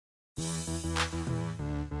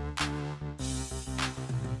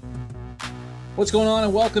What's going on,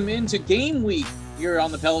 and welcome into Game Week here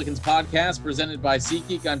on the Pelicans podcast presented by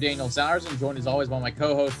SeatGeek. I'm Daniel Sowers. I'm joined as always by my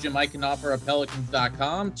co-host Jim Eichenhofer of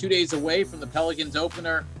Pelicans.com. 2 days away from the Pelicans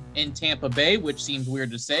opener in Tampa Bay, which seems weird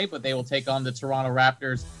to say, but they will take on the Toronto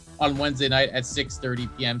Raptors on Wednesday night at 6:30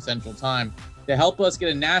 p.m. Central Time. To help us get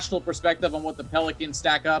a national perspective on what the Pelicans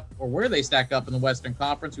stack up or where they stack up in the Western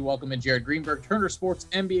Conference, we welcome in Jared Greenberg, Turner Sports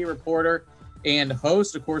NBA reporter and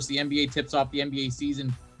host. Of course, the NBA tips off the NBA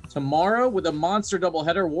season tomorrow with a monster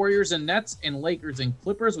doubleheader, Warriors and Nets and Lakers and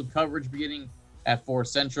Clippers, with coverage beginning at 4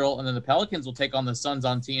 Central. And then the Pelicans will take on the Suns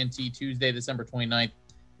on TNT Tuesday, December 29th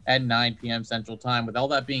at 9 p.m. Central Time. With all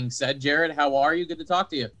that being said, Jared, how are you? Good to talk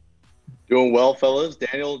to you. Doing well, fellas.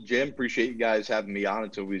 Daniel, Jim, appreciate you guys having me on.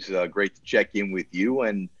 It's always great to check in with you.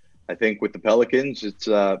 And I think with the Pelicans, it's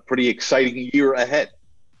a pretty exciting year ahead.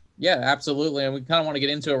 Yeah, absolutely. And we kind of want to get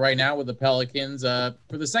into it right now with the Pelicans.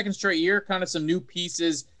 For the second straight year, kind of some new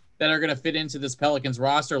pieces that are going to fit into this Pelicans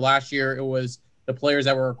roster. Last year, it was the players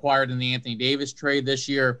that were acquired in the Anthony Davis trade. This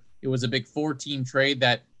year, it was a big 4-team trade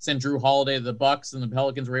that sent Drew Holiday to the Bucks, and the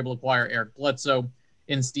Pelicans were able to acquire Eric Bledsoe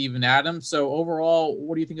and Steven Adams. So overall,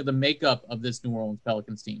 what do you think of the makeup of this New Orleans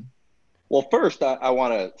Pelicans team? Well, first, I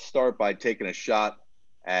want to start by taking a shot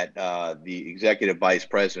at the executive vice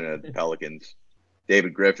president of the Pelicans,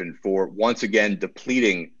 David Griffin, for once again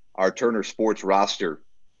depleting our Turner Sports roster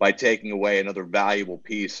by taking away another valuable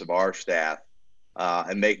piece of our staff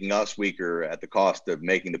and making us weaker at the cost of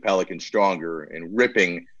making the Pelicans stronger and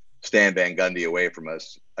ripping Stan Van Gundy away from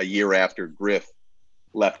us a year after Griff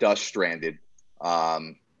left us stranded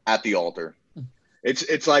at the altar.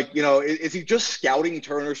 It's like, you know, is he just scouting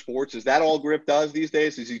Turner Sports? Is that all Griff does these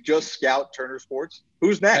days? Is he just scout Turner Sports?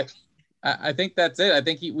 Who's next? I think that's it. I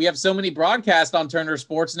think we have so many broadcasts on Turner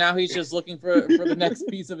Sports now. He's just looking for the next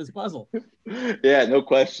piece of his puzzle. Yeah, no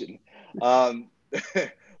question. But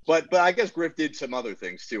I guess Griff did some other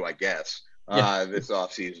things too, I guess, this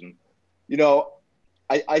offseason. You know,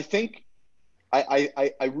 I think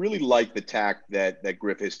I really like the tack that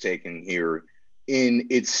Griff has taken here.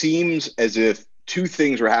 It seems as if two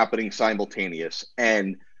things were happening simultaneous.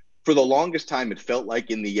 And for the longest time, it felt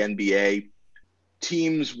like in the NBA,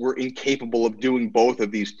 teams were incapable of doing both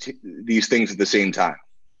of these things at the same time.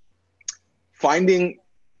 Finding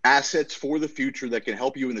assets for the future that can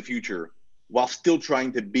help you in the future while still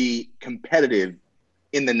trying to be competitive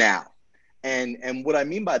in the now. And what I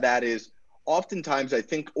mean by that is oftentimes I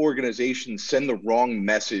think organizations send the wrong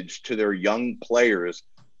message to their young players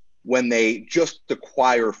when they just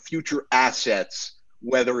acquire future assets,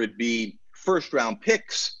 whether it be first-round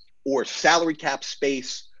picks or salary cap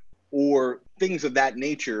space or things of that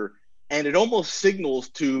nature. And it almost signals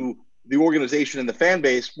to the organization and the fan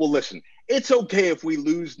base, well, listen, it's okay if we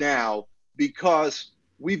lose now because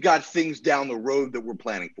we've got things down the road that we're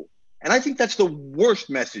planning for. And I think that's the worst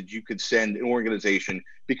message you could send an organization,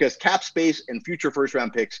 because cap space and future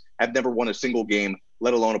first-round picks have never won a single game,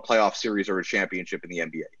 let alone a playoff series or a championship in the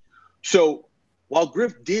NBA. So while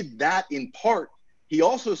Griff did that in part, he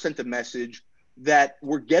also sent a message that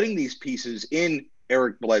we're getting these pieces in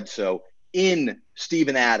Eric Bledsoe, in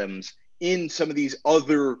Steven Adams, in some of these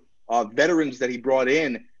other veterans that he brought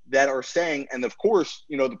in that are saying, and of course,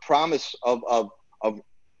 you know, the promise of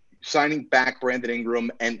signing back Brandon Ingram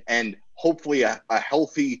and hopefully a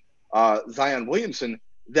healthy Zion Williamson,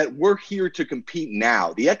 that we're here to compete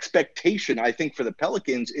now. The expectation, I think, for the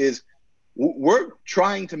Pelicans is we're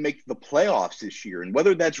trying to make the playoffs this year. And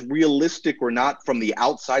whether that's realistic or not from the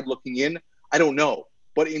outside looking in, I don't know.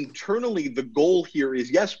 But internally, the goal here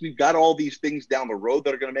is, yes, we've got all these things down the road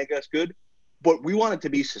that are going to make us good, but we want it to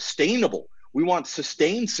be sustainable. We want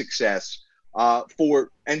sustained success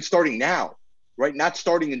and starting now, right? Not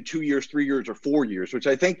starting in 2 years, 3 years, or 4 years, which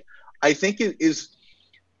I think it's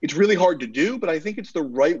really hard to do, but I think it's the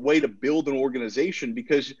right way to build an organization,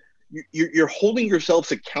 because you're holding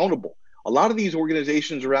yourselves accountable. A lot of these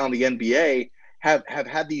organizations around the NBA have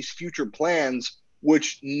had these future plans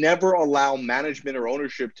which never allow management or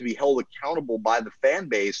ownership to be held accountable by the fan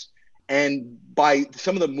base and by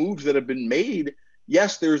some of the moves that have been made.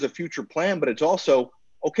 Yes, there's a future plan, but it's also,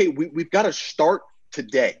 okay, we've got to start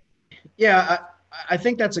today. Yeah, I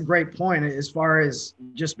think that's a great point as far as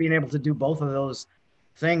just being able to do both of those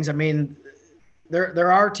things. I mean,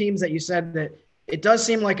 there are teams that you said that it does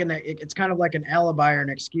seem like it's kind of like an alibi or an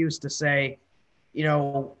excuse to say, you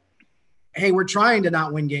know, hey, we're trying to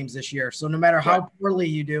not win games this year. So no matter how poorly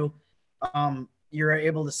you do, you're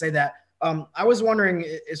able to say that. I was wondering,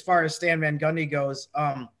 as far as Stan Van Gundy goes,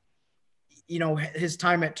 you know, his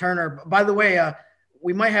time at Turner. By the way,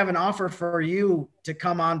 we might have an offer for you to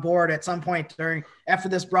come on board at some point after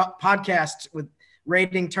this podcast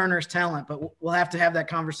rating Turner's talent, but we'll have to have that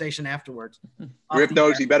conversation afterwards. Griff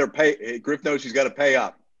knows he better pay. Griff knows he's got to pay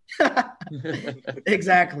up.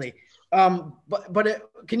 Exactly.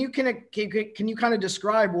 Can you kind of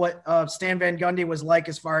describe what Stan Van Gundy was like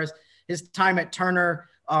as far as his time at Turner?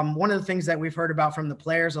 One of the things that we've heard about from the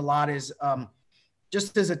players a lot is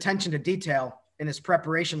just his attention to detail and his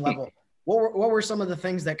preparation level. What were some of the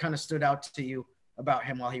things that kind of stood out to you about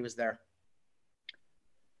him while he was there?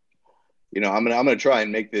 I'm gonna try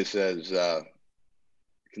and make this as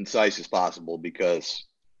concise as possible, because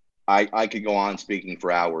I could go on speaking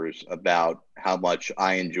for hours about how much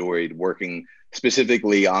I enjoyed working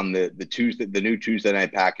specifically on the new Tuesday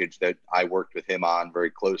night package that I worked with him on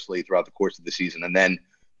very closely throughout the course of the season, and then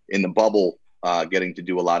in the bubble, getting to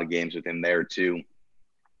do a lot of games with him there too.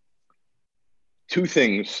 Two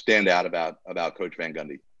things stand out about Coach Van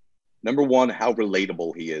Gundy. Number one, how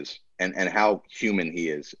relatable he is and how human he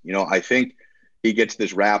is. I think he gets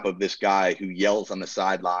this rap of this guy who yells on the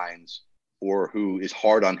sidelines or who is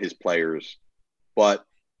hard on his players. But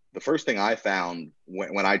the first thing I found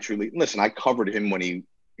when I truly – listen, I covered him when he,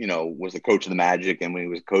 was the coach of the Magic and when he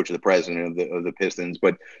was coach of the president of the Pistons.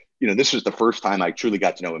 But, this was the first time I truly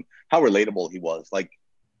got to know him, how relatable he was. Like,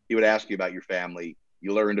 he would ask you about your family.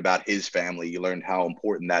 You learned about his family. You learned how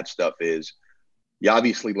important that stuff is. You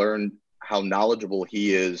obviously learned how knowledgeable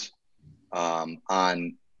he is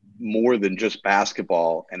on more than just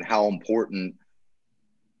basketball, and how important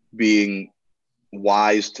being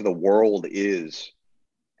wise to the world is.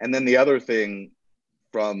 And then the other thing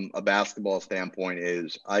from a basketball standpoint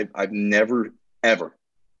is I've never, ever,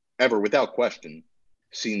 without question,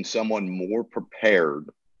 seen someone more prepared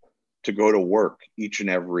to go to work each and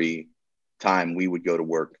every time we would go to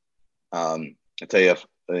work. I'll tell you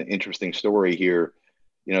an interesting story here.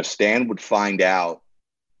 Stan would find out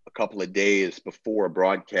a couple of days before a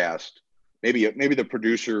broadcast. Maybe the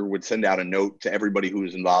producer would send out a note to everybody who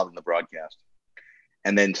was involved in the broadcast.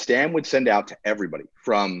 And then Stan would send out to everybody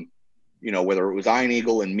from, whether it was Iron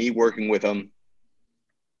Eagle and me working with him,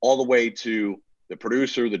 all the way to the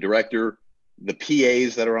producer, the director, the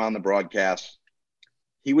PAs that are on the broadcast.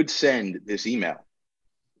 He would send this email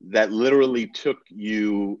that literally took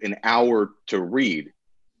you an hour to read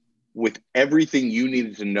with everything you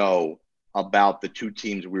needed to know about the two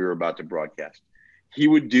teams we were about to broadcast. He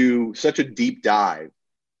would do such a deep dive,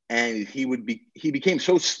 and he became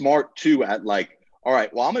so smart too at like, all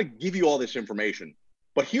right, well, I'm going to give you all this information,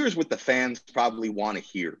 but here's what the fans probably want to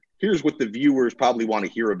hear. Here's what the viewers probably want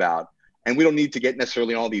to hear about. And we don't need to get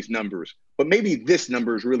necessarily all these numbers, but maybe this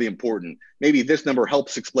number is really important. Maybe this number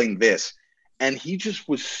helps explain this. And he just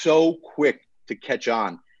was so quick to catch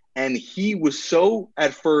on. And he was so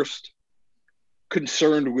at first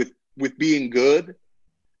concerned with being good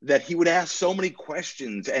that he would ask so many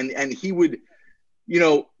questions, and he would,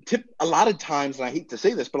 tip a lot of times, and I hate to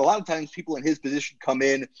say this, but a lot of times people in his position come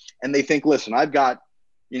in and they think, listen, I've got,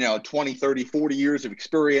 20, 30, 40 years of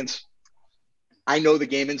experience. I know the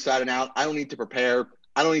game inside and out. I don't need to prepare.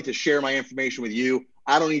 I don't need to share my information with you.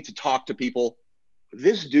 I don't need to talk to people.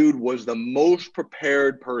 This dude was the most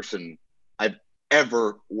prepared person I've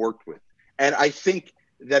ever worked with. And I think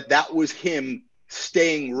that was him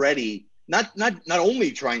staying ready, not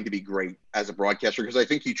only trying to be great as a broadcaster, because I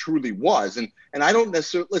think he truly was. And I don't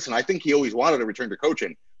necessarily – listen, I think he always wanted to return to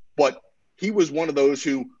coaching, but he was one of those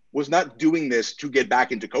who was not doing this to get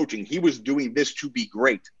back into coaching. He was doing this to be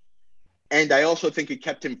great. And I also think it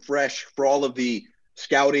kept him fresh for all of the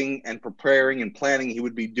scouting and preparing and planning he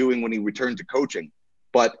would be doing when he returned to coaching.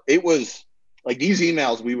 But it was like these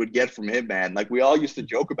emails we would get from him, man. Like, we all used to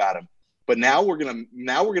joke about him, but now we're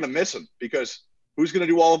gonna miss him, because who's gonna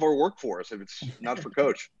do all of our work for us if it's not for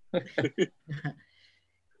Coach?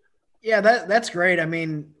 Yeah, that's great. I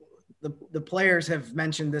mean, the players have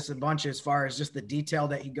mentioned this a bunch as far as just the detail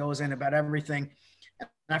that he goes in about everything. And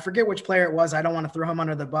I forget which player it was. I don't want to throw him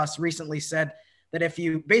under the bus. Recently said that if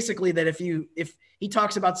he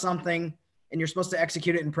talks about something and you're supposed to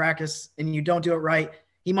execute it in practice and you don't do it right,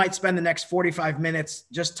 he might spend the next 45 minutes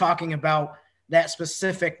just talking about that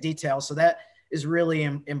specific detail. So that is really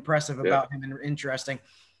impressive about him and interesting.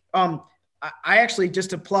 I actually, just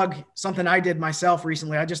to plug something I did myself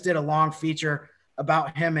recently, I just did a long feature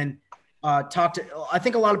about him and I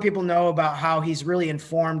think a lot of people know about how he's really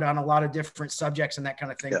informed on a lot of different subjects and that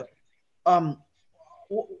kind of thing. Yeah.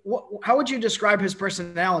 How would you describe his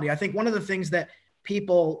personality? I think one of the things that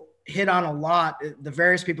people hit on a lot, the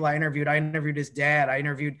various people I interviewed his dad, I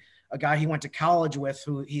interviewed a guy he went to college with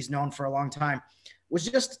who he's known for a long time, was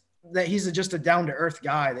just that he's just a down-to-earth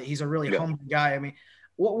guy, that he's a really humble guy. I mean,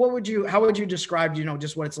 how would you describe,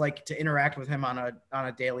 just what it's like to interact with him on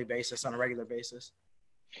a daily basis, on a regular basis?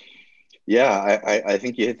 Yeah, I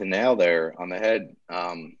think you hit the nail there on the head.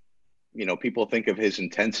 People think of his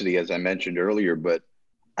intensity, as I mentioned earlier, but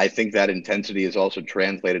I think that intensity is also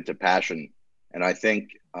translated to passion. And I think,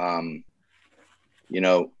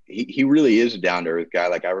 he really is a down to earth guy.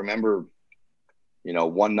 Like, I remember,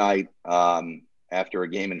 one night after a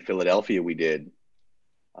game in Philadelphia we did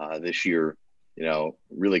this year,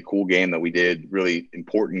 really cool game that we did, really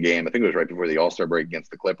important game. I think it was right before the All-Star break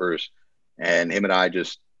against the Clippers. And him and I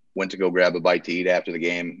just went to go grab a bite to eat after the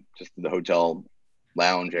game, just in the hotel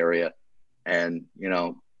lounge area. And,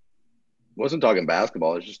 wasn't talking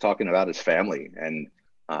basketball. I was just talking about his family. And,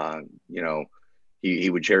 he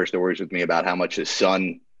would share stories with me about how much his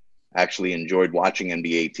son actually enjoyed watching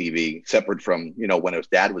NBA TV, separate from, when his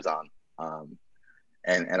dad was on.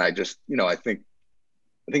 And I just, I think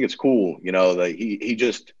it's cool, that he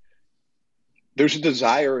just, there's a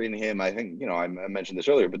desire in him. I think, I mentioned this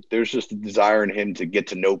earlier, but there's just a desire in him to get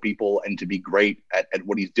to know people and to be great at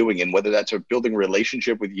what he's doing. And whether that's building a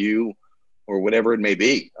relationship with you or whatever it may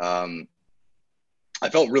be. I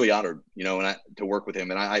felt really honored, to work with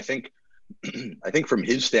him. And I think from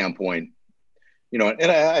his standpoint,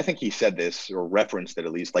 and I think he said this or referenced it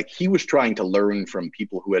at least, like he was trying to learn from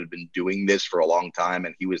people who had been doing this for a long time.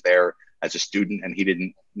 And he was there as a student and he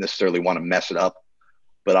didn't necessarily want to mess it up.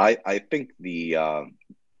 But I think the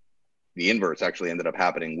inverse actually ended up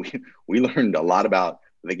happening. We learned a lot about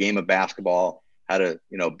the game of basketball, how to,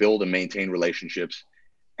 build and maintain relationships.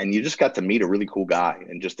 And you just got to meet a really cool guy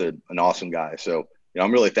and just an awesome guy. So,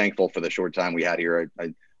 I'm really thankful for the short time we had here.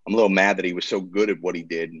 I'm a little mad that he was so good at what he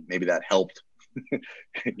did. Maybe that helped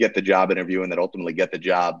get the job interview and that ultimately get the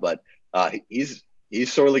job. But he's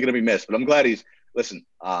sorely going to be missed. But I'm glad listen,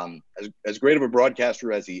 as great of a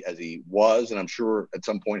broadcaster as he was, and I'm sure at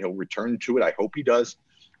some point he'll return to it. I hope he does.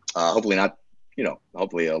 Hopefully not,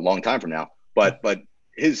 hopefully a long time from now. But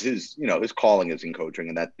his calling is in coaching,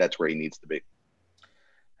 and that's where he needs to be.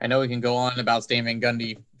 I know we can go on about Stan Van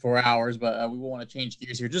Gundy for hours, but we want to change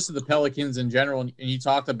gears here just to the Pelicans in general. And you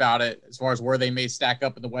talked about it as far as where they may stack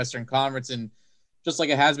up in the Western Conference. And just like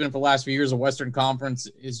it has been for the last few years, the Western Conference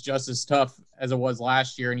is just as tough as it was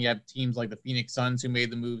last year. And you have teams like the Phoenix Suns who made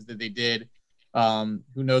the moves that they did. Who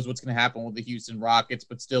knows what's going to happen with the Houston Rockets,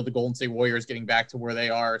 but still the Golden State Warriors getting back to where they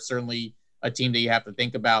are, certainly a team that you have to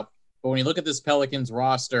think about. But when you look at this Pelicans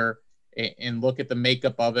roster and look at the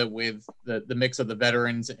makeup of it with the mix of the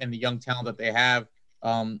veterans and the young talent that they have,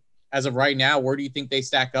 as of right now, where do you think they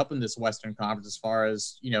stack up in this Western Conference as far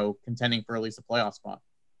as, contending for at least a playoff spot?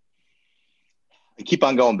 I keep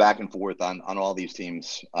on going back and forth on all these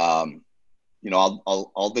teams. I'll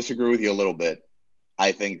disagree with you a little bit.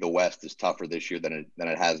 I think the West is tougher this year than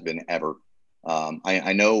it has been ever.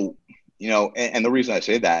 I know, and the reason I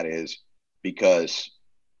say that is because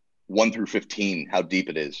 1 through 15, how deep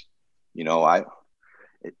it is. In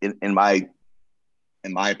my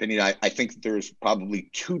opinion, I think there's probably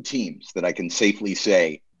 2 teams that I can safely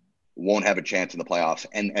say won't have a chance in the playoffs.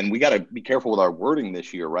 And we got to be careful with our wording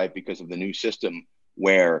this year, right? Because of the new system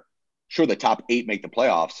where, sure, the top 8 make the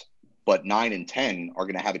playoffs, but 9 and 10 are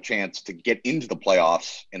going to have a chance to get into the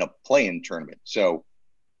playoffs in a play-in tournament. So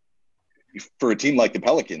for a team like the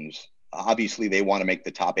Pelicans, obviously they want to make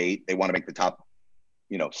the top 8. They want to make the top,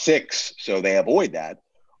 6, so they avoid that.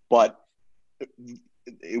 But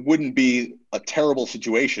it wouldn't be a terrible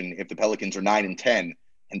situation if the Pelicans are 9 and 10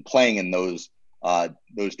 and playing in those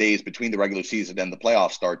days between the regular season and the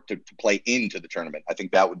playoffs start to play into the tournament. I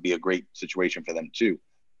think that would be a great situation for them too.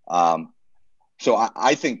 So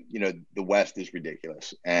I think, the West is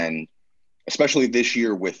ridiculous. And especially this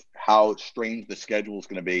year with how strange the schedule is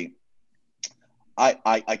going to be,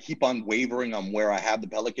 I keep on wavering on where I have the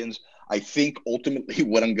Pelicans. I think ultimately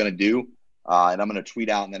what I'm going to do, and I'm going to tweet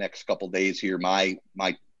out in the next couple of days here, my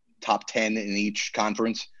top 10 in each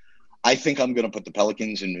conference. I think I'm going to put the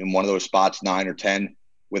Pelicans in one of those spots, 9 or 10,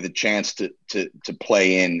 with a chance to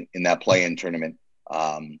play in that play-in tournament.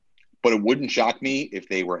 But it wouldn't shock me if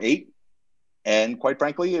they were 8. And quite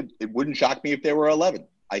frankly, it wouldn't shock me if they were 11.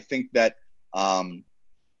 I think that,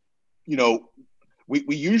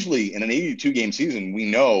 we usually in an 82-game season,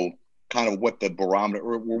 we know kind of what the barometer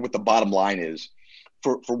or what the bottom line is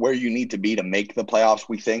for where you need to be to make the playoffs,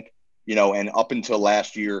 we think, and up until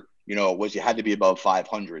last year, it was you had to be above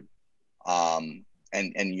 500 and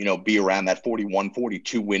be around that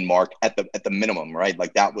 41-42 win mark at the minimum, right?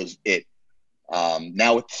 Like that was it.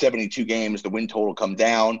 Now with 72 games, the win total come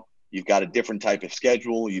down. You've got a different type of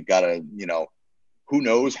schedule. You've got who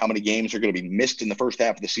knows how many games are going to be missed in the first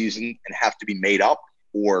half of the season and have to be made up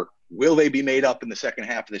Or will they be made up in the second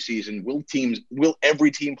half of the season? Will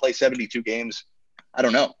every team play 72 games? I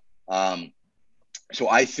don't know. So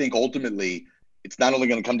I think ultimately it's not only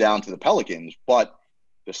going to come down to the Pelicans, but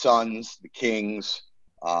the Suns, the Kings,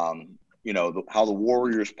 how the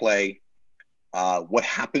Warriors play, what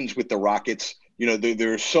happens with the Rockets.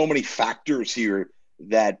 There are so many factors here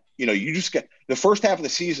that, you just get the first half of the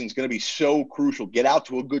season is going to be so crucial. Get out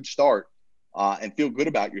to a good start and feel good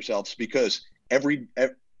about yourselves, because every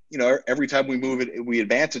time we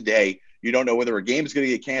advance a day, you don't know whether a game is going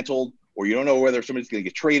to get canceled, or you don't know whether somebody's going to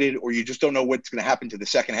get traded, or you just don't know what's going to happen to the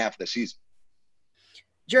second half of the season.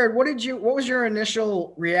 Jared, what was your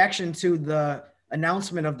initial reaction to the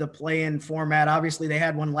announcement of the play-in format? Obviously they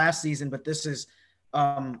had one last season, but this is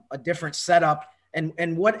a different setup.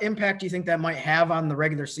 And what impact do you think that might have on the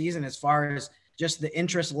regular season as far as just the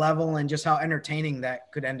interest level and just how entertaining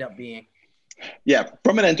that could end up being? Yeah,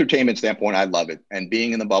 from an entertainment standpoint, I love it. And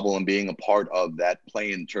being in the bubble and being a part of that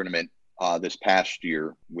play-in tournament this past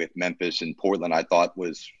year with Memphis and Portland, I thought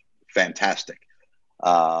was fantastic.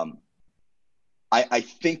 I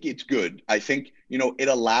think it's good. I think, it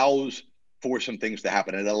allows for some things to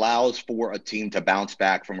happen. It allows for a team to bounce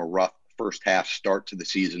back from a rough first half start to the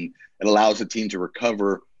season. It allows a team to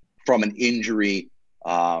recover from an injury.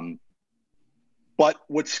 But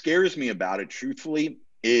what scares me about it, truthfully,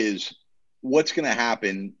 is what's going to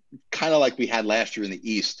happen, kind of like we had last year in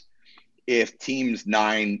the East, if teams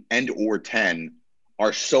 9 and or 10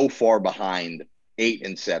 are so far behind 8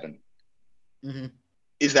 and 7. Mm-hmm.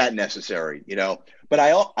 Is that necessary? But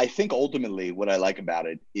I think ultimately what I like about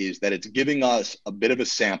it is that it's giving us a bit of a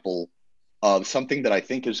sample of something that I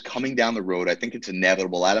think is coming down the road. I think it's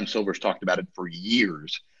inevitable. Adam Silver's talked about it for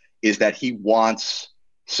years, is that he wants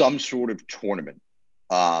some sort of tournament.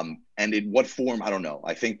 And in what form, I don't know.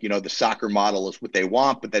 I think, the soccer model is what they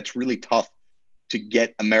want, but that's really tough to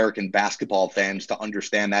get American basketball fans to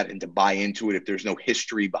understand that and to buy into it if there's no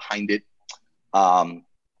history behind it.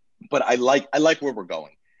 But I like where we're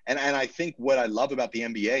going. And I think what I love about the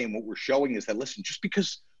NBA and what we're showing is that, listen, just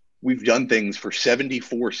because we've done things for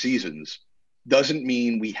 74 seasons doesn't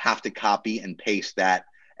mean we have to copy and paste that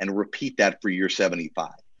and repeat that for year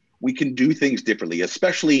 75. We can do things differently,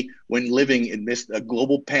 especially when living in a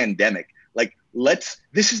global pandemic. Like,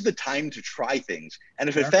 this is the time to try things. And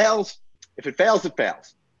if it fails, it fails.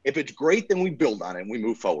 If it's great, then we build on it and we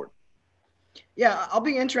move forward. Yeah, I'll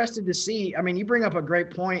be interested to see. I mean, you bring up a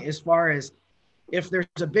great point as far as if there's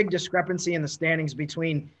a big discrepancy in the standings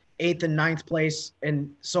between 8th and 9th place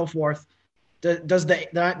and so forth. Does the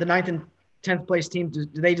 9th and 10th place team, do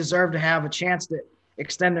they deserve to have a chance to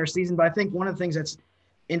extend their season? But I think one of the things that's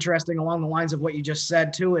interesting along the lines of what you just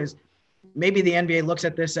said too is maybe the NBA looks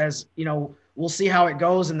at this as, we'll see how it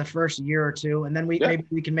goes in the first year or two, and then maybe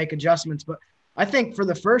we can make adjustments. But I think for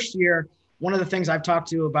the first year, one of the things I've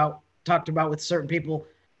talked about with certain people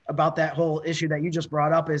about that whole issue that you just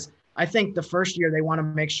brought up is I think the first year they want to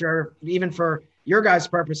make sure, even for your guys'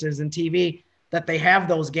 purposes in TV, that they have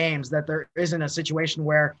those games, that there isn't a situation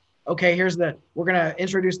where, okay, we're going to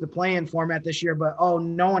introduce the play-in format this year, but,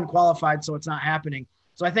 no one qualified, so it's not happening.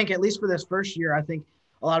 So I think at least for this first year, I think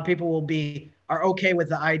a lot of people are okay with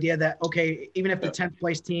the idea that, okay, even if the 10th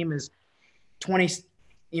place team is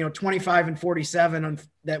 25 and 47,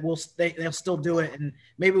 that they'll still do it. And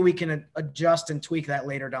maybe we can adjust and tweak that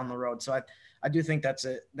later down the road. So I do think that's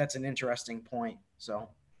an interesting point. So,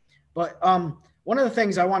 but one of the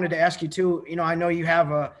things I wanted to ask you too, I know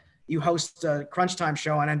you host a Crunch Time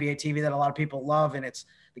show on NBA TV that a lot of people love. And it's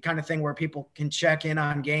the kind of thing where people can check in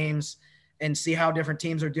on games and see how different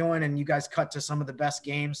teams are doing. And you guys cut to some of the best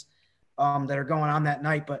games that are going on that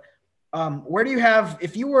night. But where do you have,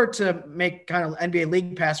 if you were to make kind of NBA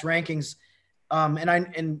League Pass rankings,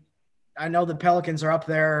 and I know the Pelicans are up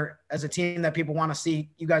there as a team that people want to see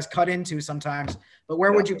you guys cut into sometimes, but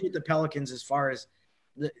where would you put the Pelicans as far as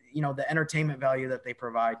the entertainment value that they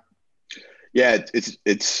provide? Yeah, it's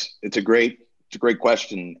a great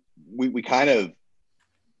question. We kind of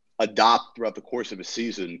adopt throughout the course of a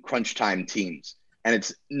season crunch time teams, and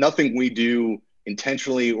it's nothing we do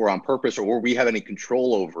intentionally or on purpose or we have any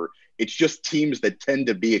control over. It's just teams that tend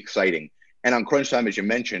to be exciting. And on crunch time, as you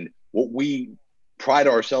mentioned, what we pride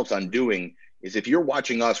ourselves on doing is if you're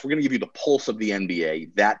watching us, we're going to give you the pulse of the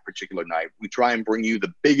NBA that particular night. We try and bring you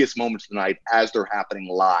the biggest moments of the night as they're happening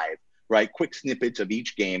live, right? Quick snippets of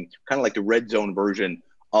each game, kind of like the red zone version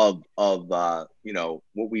of what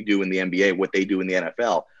we do in the NBA, what they do in the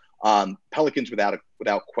NFL. Pelicans,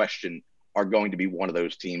 without question, are going to be one of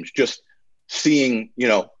those teams. Just seeing,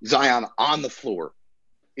 Zion on the floor.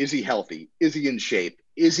 Is he healthy? Is he in shape?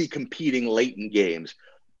 Is he competing late in games?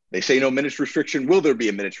 They say no minutes restriction. Will there be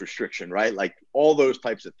a minutes restriction, right? Like all those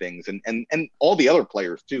types of things. And all the other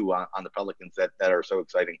players, too, on the Pelicans that are so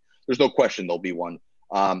exciting. There's no question there'll be one.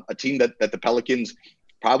 A team that the Pelicans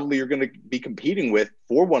probably are going to be competing with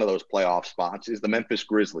for one of those playoff spots is the Memphis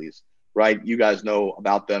Grizzlies, right? You guys know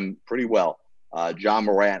about them pretty well. John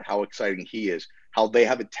Morant, how exciting he is, how they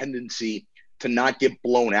have a tendency to not get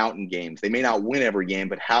blown out in games. They may not win every game,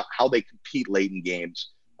 but how they compete late in games.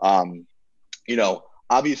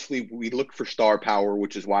 Obviously we look for star power,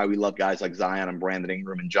 which is why we love guys like Zion and Brandon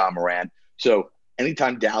Ingram and John Morant. So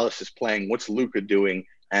anytime Dallas is playing, what's Luka doing?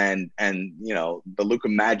 And the Luka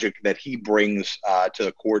magic that he brings to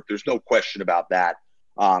the court, there's no question about that.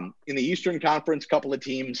 In the Eastern Conference, couple of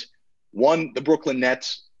teams. One, the Brooklyn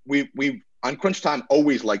Nets. We on Crunch Time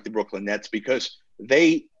always like the Brooklyn Nets because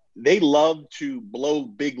they love to blow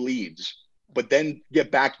big leads, but then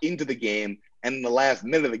get back into the game and in the last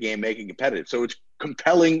minute of the game make it competitive. So it's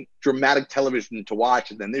compelling, dramatic television to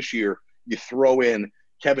watch. And then this year you throw in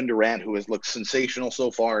Kevin Durant, who has looked sensational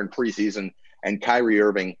so far in preseason, and Kyrie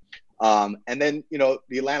Irving. And then,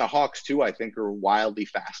 the Atlanta Hawks, too, I think are wildly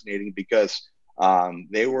fascinating because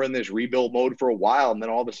they were in this rebuild mode for a while. And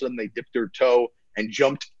then all of a sudden they dipped their toe and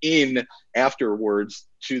jumped in afterwards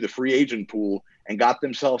to the free agent pool and got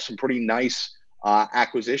themselves some pretty nice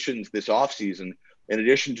acquisitions this offseason, in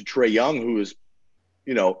addition to Trae Young, who has,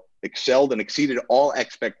 excelled and exceeded all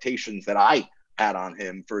expectations that I had on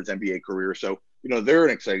him for his NBA career. So, they're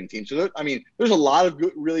an exciting team. So, there's a lot of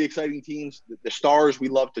good, really exciting teams. The stars we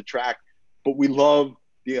love to track, but we love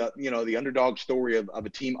the underdog story of a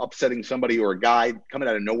team upsetting somebody or a guy coming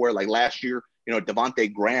out of nowhere. Like last year,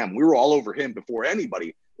 Devontae Graham, we were all over him before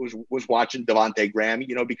anybody was watching Devontae Graham,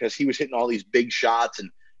 because he was hitting all these big shots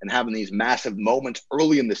and having these massive moments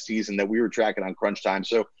early in the season that we were tracking on Crunch Time.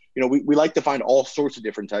 So, we like to find all sorts of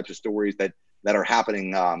different types of stories that are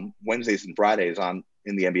happening Wednesdays and Fridays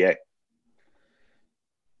in the NBA.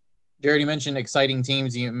 Jared, you mentioned exciting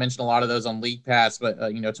teams. You mentioned a lot of those on League Pass, but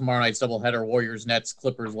tomorrow night's doubleheader: Warriors, Nets,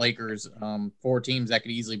 Clippers, Lakers. 4 teams that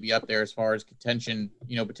could easily be up there as far as contention,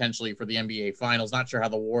 potentially for the NBA Finals. Not sure how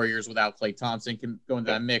the Warriors without Klay Thompson can go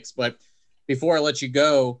into that mix. But before I let you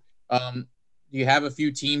go, do you have a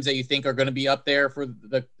few teams that you think are going to be up there for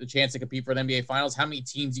the chance to compete for the NBA Finals? How many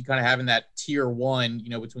teams you kind of have in that tier 1?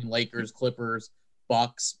 Between Lakers, Clippers,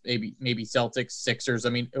 Bucks, maybe Celtics, Sixers.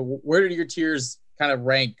 Where do your tiers kind of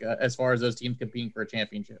rank as far as those teams competing for a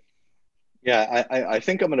championship? Yeah, I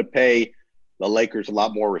think I'm going to pay the Lakers a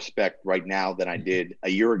lot more respect right now than I did a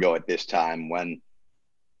year ago at this time, when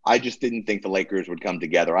I just didn't think the Lakers would come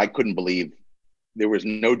together. I couldn't believe there was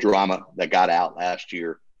no drama that got out last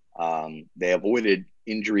year. They avoided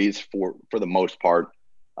injuries for the most part.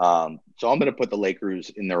 So I'm going to put the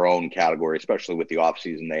Lakers in their own category, especially with the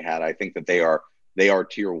offseason they had. I think that they are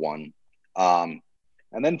tier 1.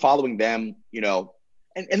 And then following them,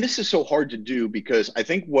 and this is so hard to do because I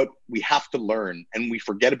think what we have to learn, and we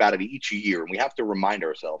forget about it each year, and we have to remind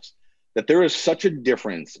ourselves that there is such a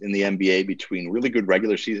difference in the NBA between really good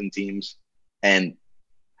regular season teams and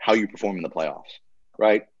how you perform in the playoffs,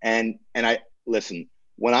 right? And I listen,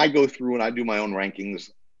 when I go through and I do my own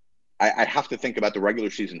rankings, I have to think about the regular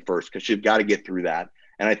season first because you've got to get through that.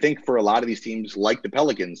 And I think for a lot of these teams like the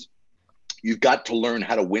Pelicans, you've got to learn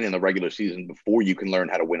how to win in the regular season before you can learn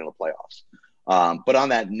how to win in the playoffs. But on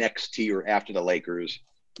that next tier after the Lakers,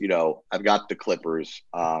 I've got the Clippers,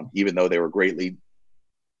 even though they were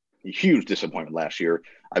huge disappointment last year.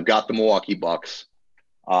 I've got the Milwaukee Bucks.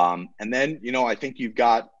 And then, I think you've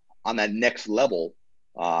got on that next level,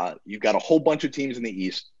 you've got a whole bunch of teams in the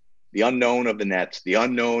East, the unknown of the Nets, the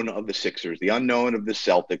unknown of the Sixers, the unknown of the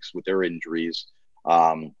Celtics with their injuries.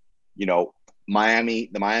 The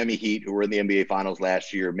Miami Heat, who were in the NBA Finals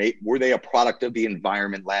last year, were they a product of the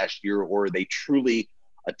environment last year, or are they truly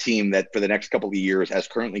a team that for the next couple of years, as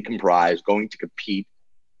currently comprised, going to compete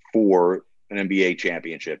for an NBA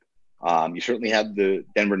championship? You certainly have the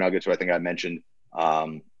Denver Nuggets, who I think I mentioned.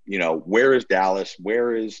 Where is Dallas?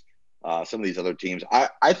 Where is some of these other teams?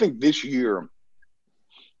 I think this year,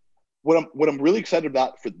 what I'm really excited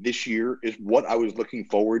about for this year is what I was looking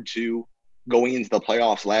forward to going into the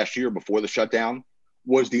playoffs last year before the shutdown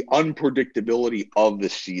was the unpredictability of the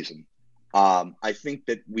season. I think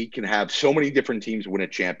that we can have so many different teams win a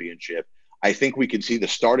championship. I think we could see the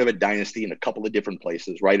start of a dynasty in a couple of different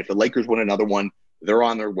places, right? If the Lakers win another one, they're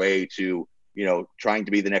on their way to, trying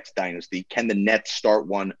to be the next dynasty. Can the Nets start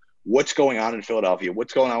one? What's going on in Philadelphia?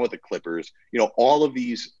 What's going on with the Clippers? All of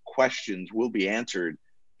these questions will be answered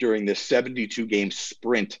during this 72-game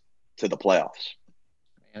sprint to the playoffs.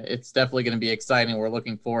 It's definitely going to be exciting. We're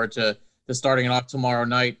looking forward to starting it off tomorrow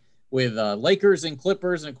night. with Lakers and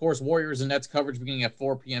Clippers, and of course Warriors and Nets coverage beginning at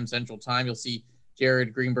 4 p.m. Central Time. You'll see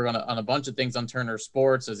Jared Greenberg on a bunch of things on Turner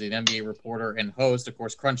Sports as an NBA reporter and host. Of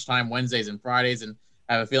course, Crunch Time Wednesdays and Fridays, and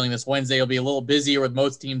I have a feeling this Wednesday will be a little busier with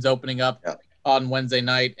most teams opening up on Wednesday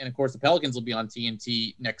night. And of course, the Pelicans will be on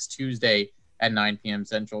TNT next Tuesday at 9 p.m.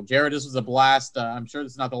 Central. Jared, this was a blast. I'm sure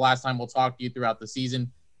this is not the last time we'll talk to you throughout the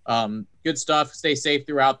season. Good stuff. Stay safe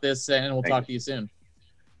throughout this, and we'll talk to you soon.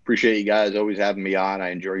 Appreciate you guys always having me on. I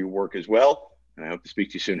enjoy your work as well, and I hope to speak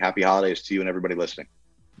to you soon. Happy holidays to you and everybody listening.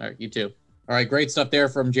 All right, you too. All right, great stuff there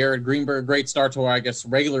from Jared Greenberg. Great start to our,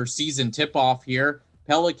 regular season tip-off here.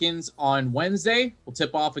 Pelicans on Wednesday will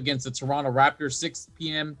tip off against the Toronto Raptors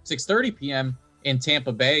 6:30 p.m. in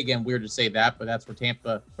Tampa Bay. Again, weird to say that, but that's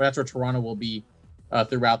where Toronto will be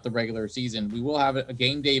throughout the regular season. We will have a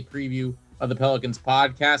game day preview of the Pelicans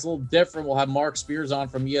podcast. A little different. We'll have Mark Spears on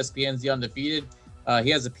from ESPN's The Undefeated. He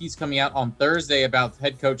has a piece coming out on Thursday about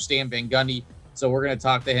head coach Stan Van Gundy, so we're going to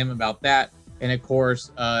talk to him about that, and of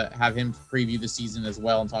course have him preview the season as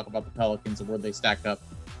well and talk about the Pelicans and where they stack up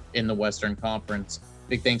in the Western Conference.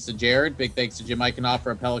 Big thanks to Jared. Big thanks to Jim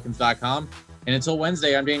Eichenhofer at Pelicans.com. And until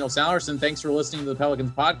Wednesday, I'm Daniel Salerson. Thanks for listening to the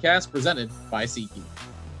Pelicans podcast presented by SeatGeek.